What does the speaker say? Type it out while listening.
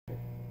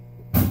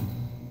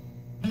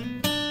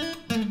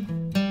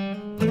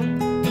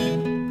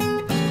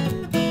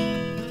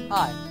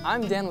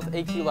I'm Dan with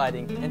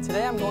AQLighting, and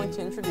today I'm going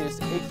to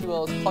introduce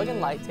AQL's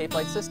plug-and-light tape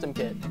light system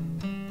kit.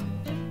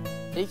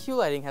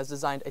 AQLighting has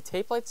designed a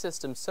tape light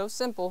system so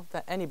simple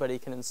that anybody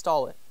can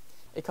install it.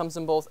 It comes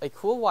in both a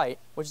cool white,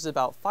 which is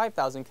about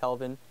 5,000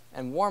 Kelvin,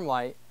 and warm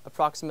white,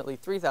 approximately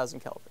 3,000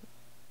 Kelvin.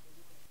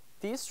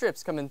 These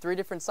strips come in 3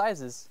 different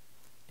sizes: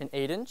 an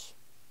 8-inch,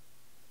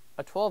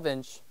 a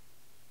 12-inch,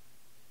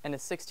 and a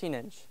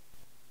 16-inch.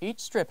 Each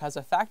strip has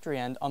a factory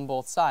end on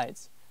both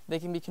sides. They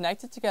can be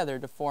connected together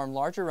to form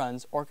larger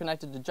runs or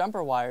connected to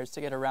jumper wires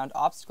to get around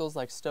obstacles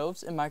like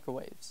stoves and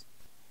microwaves.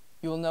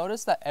 You will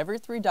notice that every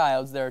 3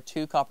 diodes there are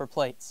 2 copper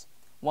plates.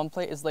 One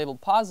plate is labeled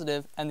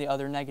positive and the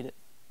other negative.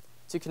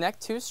 To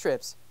connect 2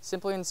 strips,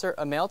 simply insert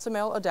a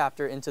male-to-male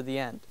adapter into the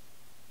end.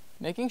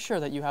 Making sure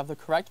that you have the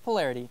correct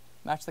polarity,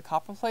 match the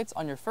copper plates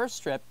on your first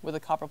strip with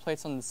the copper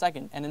plates on the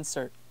second and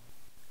insert.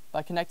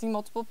 By connecting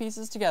multiple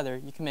pieces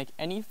together, you can make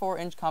any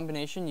 4-inch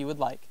combination you would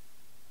like.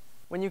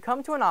 When you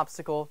come to an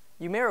obstacle,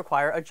 you may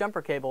require a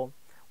jumper cable.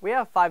 We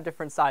have 5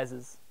 different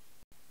sizes: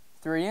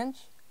 3-inch,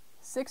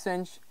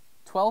 6-inch,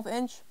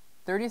 12-inch,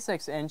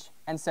 36-inch,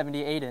 and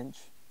 78-inch.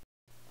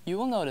 You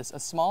will notice a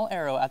small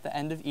arrow at the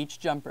end of each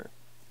jumper.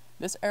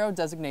 This arrow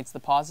designates the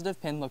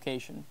positive pin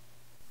location.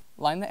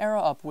 Line the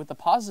arrow up with the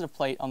positive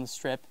plate on the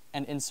strip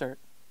and insert.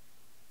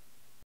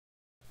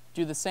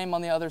 Do the same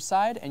on the other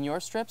side and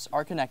your strips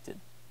are connected.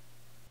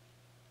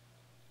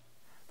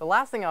 The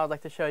last thing I would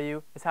like to show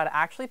you is how to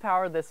actually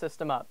power this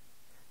system up.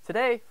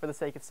 Today, for the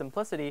sake of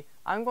simplicity,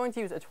 I'm going to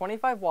use a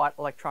 25-watt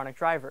electronic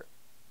driver.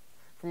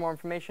 For more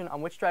information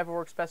on which driver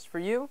works best for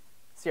you,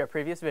 see our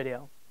previous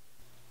video.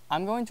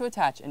 I'm going to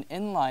attach an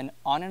inline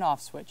on and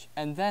off switch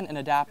and then an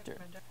adapter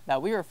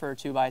that we refer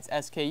to by its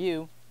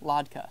SKU,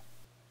 LODCA.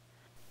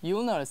 You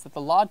will notice that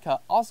the LODCA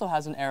also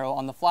has an arrow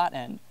on the flat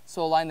end,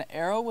 so align the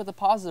arrow with the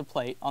positive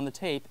plate on the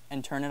tape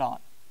and turn it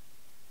on.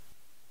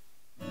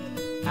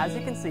 As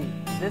you can see,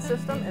 this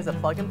system is a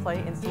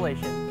plug-and-play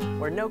installation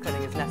where no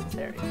cutting is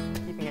necessary,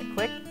 keeping it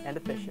quick and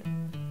efficient.